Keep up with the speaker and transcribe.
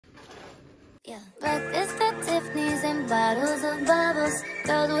Yeah. Breakfast at Tiffany's and bottles of bubbles.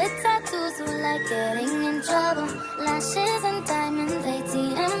 Girls with tattoos who like getting in trouble. Lashes and diamonds,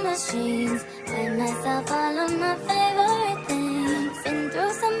 ATM machines. Buy myself all of my favorite things. Been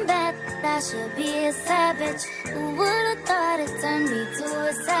through some bad, I should be a savage. Who would've thought it turned me to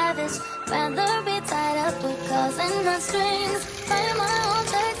a savage? Rather be tied up with calls and not strings. Write my own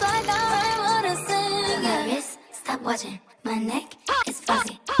checks like I write what I sing. My wrist, stop watching. My neck is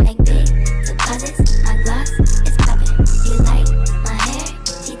fuzzy. Make big deposits. My gloss is popping. You like my hair?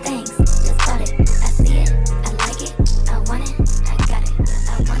 She thinks, just bought it. I see it, I like it, I want it, I got it.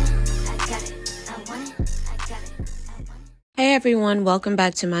 I want it, I got it, I want it, I got it, I want it. Hey everyone, welcome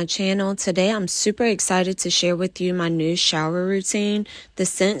back to my channel. Today I'm super excited to share with you my new shower routine. The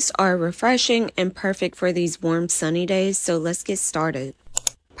scents are refreshing and perfect for these warm sunny days, so let's get started.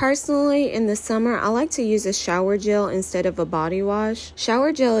 Personally, in the summer, I like to use a shower gel instead of a body wash.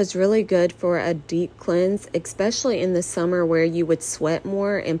 Shower gel is really good for a deep cleanse, especially in the summer where you would sweat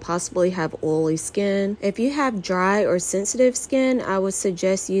more and possibly have oily skin. If you have dry or sensitive skin, I would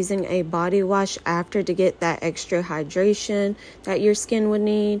suggest using a body wash after to get that extra hydration that your skin would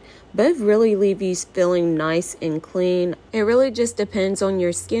need. Both really leave you feeling nice and clean. It really just depends on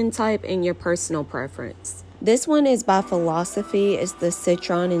your skin type and your personal preference. This one is by Philosophy. It's the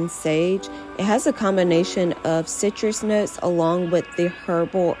Citron and Sage. It has a combination of citrus notes along with the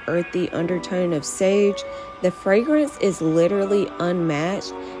herbal, earthy undertone of sage. The fragrance is literally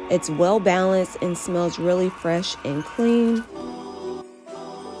unmatched. It's well balanced and smells really fresh and clean.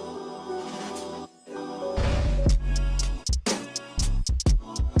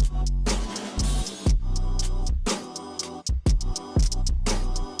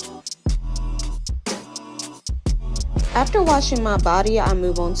 After washing my body, I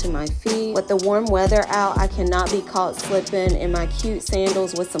move on to my feet. With the warm weather out, I cannot be caught slipping in my cute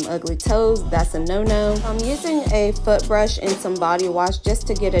sandals with some ugly toes. That's a no-no. I'm using a foot brush and some body wash just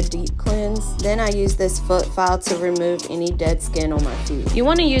to get a deep cleanse. Then I use this foot file to remove any dead skin on my feet. You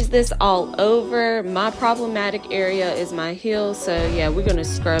want to use this all over. My problematic area is my heel, so yeah, we're going to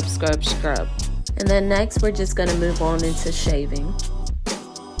scrub. And then next, we're just going to move on into shaving.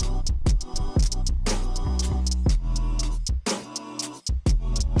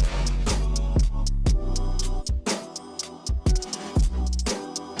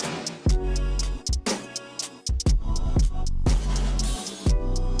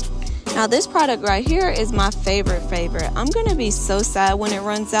 Now this product right here is my favorite. I'm gonna be so sad when it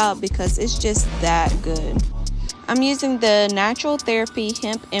runs out because it's just that good. I'm using the Natural Therapy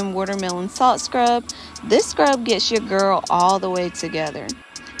Hemp and Watermelon Salt Scrub. This scrub gets your girl all the way together.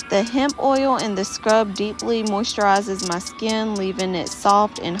 The hemp oil in the scrub deeply moisturizes my skin, leaving it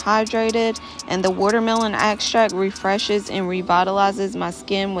soft and hydrated, and the watermelon extract refreshes and revitalizes my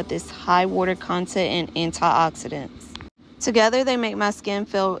skin with its high water content and antioxidants. Together, they make my skin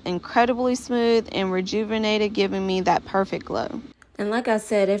feel incredibly smooth and rejuvenated, giving me that perfect glow. And like I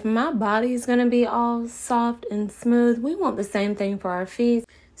said, if my body's gonna be all soft and smooth, we want the same thing for our feet.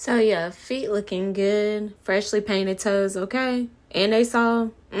 So yeah, feet looking good, freshly painted toes, okay? And they saw,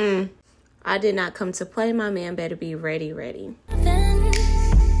 I did not come to play. My man better be ready. I'm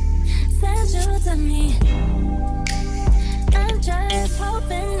just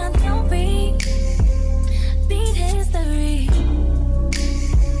hoping I don't beat history.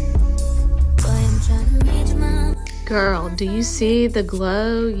 Boy, I'm trying to reach my... Girl, do you see the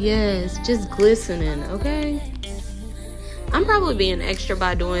glow? Yes, just glistening, okay? I'm probably being extra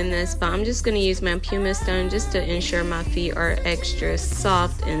by doing this, but I'm just going to use my pumice stone just to ensure my feet are extra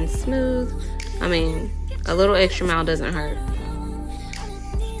soft and smooth. I mean, a little extra mile doesn't hurt.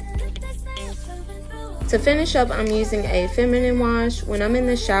 To finish up, I'm using a feminine wash. When I'm in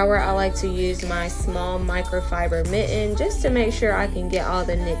the shower, I like to use my small microfiber mitten just to make sure I can get all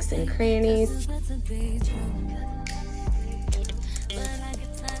the nicks and crannies.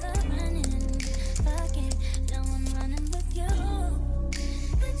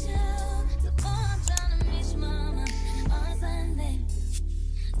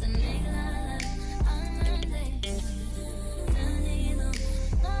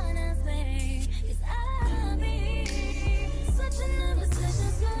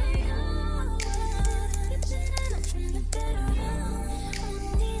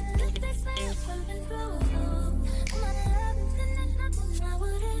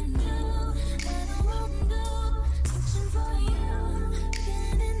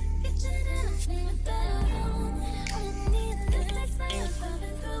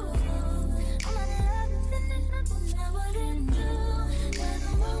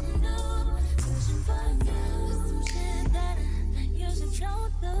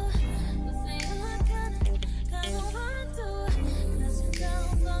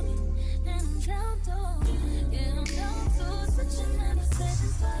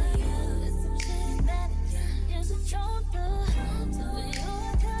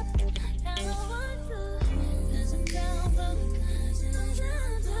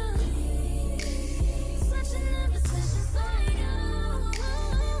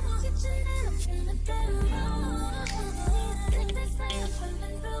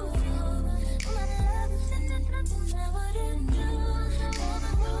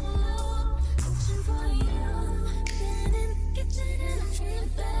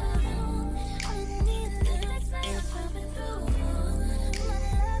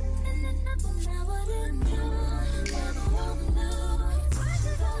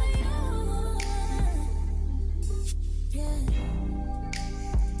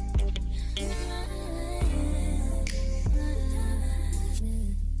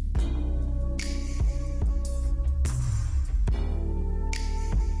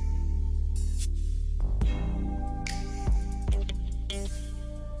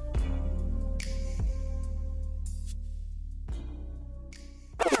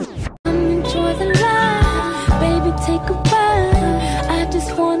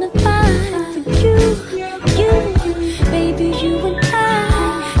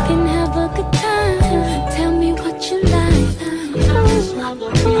 Now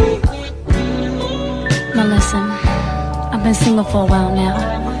listen, I've been single for a while now,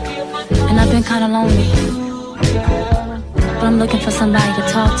 and I've been kinda lonely. But I'm looking for somebody to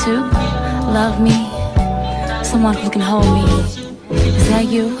talk to, love me, someone who can hold me. Is that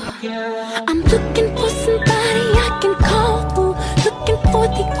you? I'm looking for somebody I can call for, looking for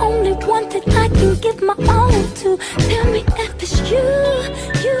the only one that I can give my all to. Tell me if it's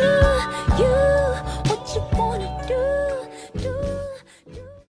you.